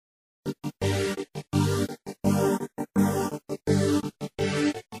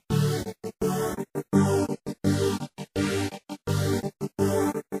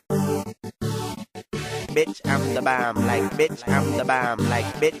bitch, I'm the bomb, like bitch, I'm the bomb, like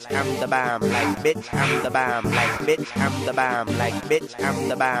bitch, I'm the bomb, like bitch, I'm the bomb, like bitch, I'm the bomb, like bitch, I'm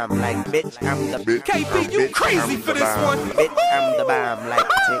the bomb, like bitch, I'm the bitch. KP, you crazy for this one. Bitch, I'm the bomb, like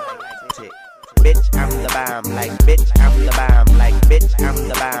tick, tick. Bitch, I'm the bomb, like bitch, I'm the bomb, like bitch, I'm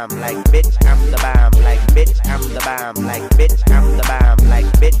the bomb, like bitch, I'm the bomb, like bitch, I'm the bomb, like bitch, I'm the bomb, like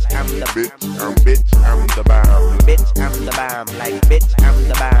bitch, I'm the bitch, I'm the bomb, bitch, I'm the bomb, like bitch, I'm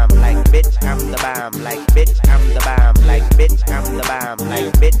the bomb, like bitch, I'm the bomb, like bitch, I'm the bomb, like bitch, I'm the bomb,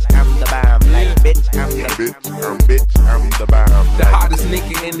 like bitch, I'm the bomb, like bitch, I'm the bitch, I'm the bomb. The hottest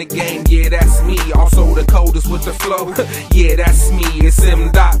nigga in the game, yeah, that's me. Also the coldest with the flow, yeah, that's me. It's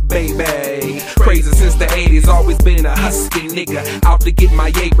M. Dot, baby. Crazy since the 80s, always been a husky nigga. Out to get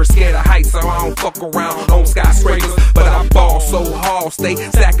my paper, scared of heights, so I don't fuck around on skyscrapers. But I ball so hard, stay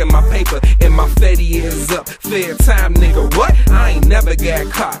stacking my paper, and my fetty is up. Fair time, nigga, what? I ain't never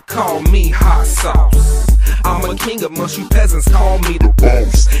got caught, call me hot sauce. I'm a king amongst you peasants, call me the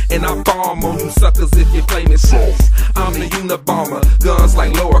boss. And I bomb on you suckers if you play me soft. I'm the Unabomber, guns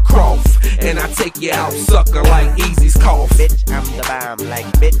like Laura Croft. And I take you out, sucker, like Easy's cough. Bitch, I'm the bomb, like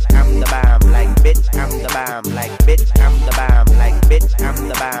bitch, I'm the bomb, like bitch, I'm the bomb, like bitch, I'm the bomb, like bitch, I'm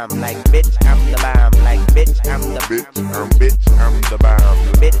the bomb, like bitch, I'm the bomb, like bitch, I'm the bitch, I'm the bomb,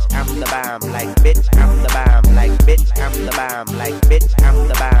 bitch, I'm the bomb, like bitch, I'm the bomb, like bitch, I'm the bomb, like bitch, I'm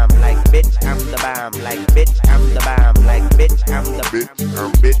the bomb, like bitch, I'm the bomb, like bitch, I'm the bomb, like bitch, I'm the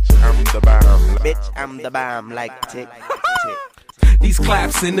bitch, I'm the bomb, bitch, I'm the bomb, like tick, tick. These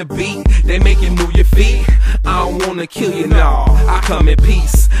claps in the beat, they make you move your feet. I don't wanna kill you, nah, I come in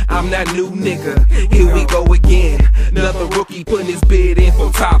peace. I'm that new nigga, here we go again. Another rookie putting his bid in for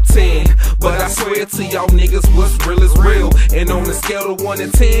top 10. But I swear to y'all niggas, what's real is real. And on a scale of 1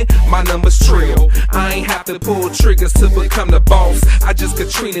 to 10, my number's trill. I ain't have to pull triggers to become the boss. I just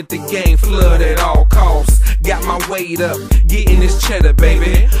Katrina the game, flood at all costs. Got my weight up, getting this cheddar,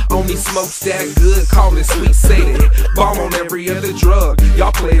 baby. Only smokes that good, call it sweet Sadie. Bomb on every other drug,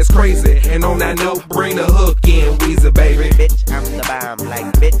 y'all players crazy. And on that note, bring the hook in, Weezer, baby. Bitch, I'm the bomb,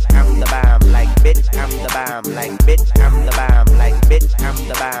 like bitch, I'm the bomb, like bitch, I'm the bomb, like bitch, I'm the bomb, like bitch, I'm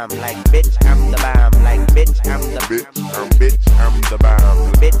the bomb, like bitch, I'm the bomb, like bitch, I'm the bitch, I'm the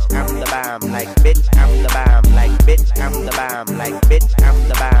bomb, bitch, I'm the bomb, like bitch, I'm the bomb, like bitch, I'm the bomb, like bitch, I'm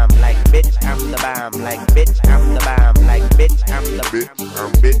the bomb, like bitch, I'm the bomb, like bitch, I'm the bomb, like bitch, I'm the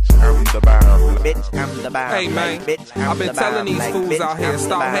bitch, I'm the bomb, bitch, I'm the bomb. Hey man, I've been telling these fools out here,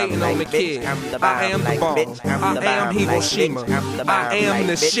 stop hating on the kid. I am the bomb, I am Hiroshima, I am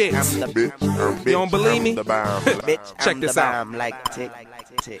the shit. You don't believe me? Check this out.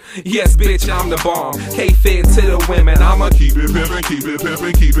 Yes, bitch, I'm the bomb. K-fed to the women, I'ma keep it pimpin', keep it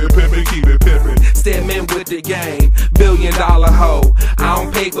pimpin', keep it pimpin', keep it pimpin'. Stedman with the game, $1 billion hoe. I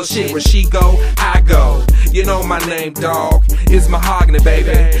don't pay for shit, where she go, I go. You know my name, dog, it's Mahogany,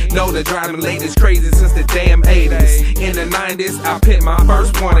 baby. Know the driving latest crazy since the damn 80s. In the 90s, I picked my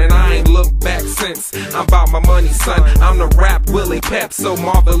first one and I ain't looked back since. I'm about my money, son, I'm the rap Willie Pep, so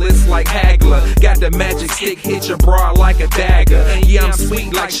marvelous like Hagler. Got the magic stick, hit your bra like a dagger. Yeah, I'm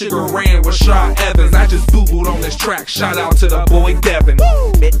sweet like Sugar Ray with Shaw Evans. I just boo-booed on this track, shout out to the boy Devin.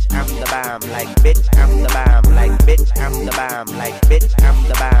 Bitch, I'm the bomb, like bitch, I'm the bomb, like bitch, I'm the bomb, like bitch, I'm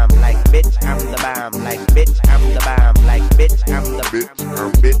the bomb, like bitch, I'm the bomb, like bitch, I'm the bomb, like bitch, I'm the bitch,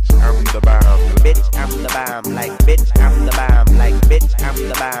 I'm the bomb, bitch, I'm the bomb, like bitch, I'm the bomb, like bitch, I'm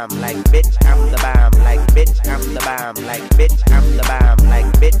the bomb, like bitch, I'm the bomb, like bitch, I'm the bomb, like bitch, I'm the bomb, like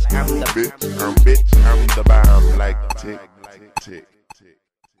bitch, I'm the bitch, I'm the bomb, like tick, tick.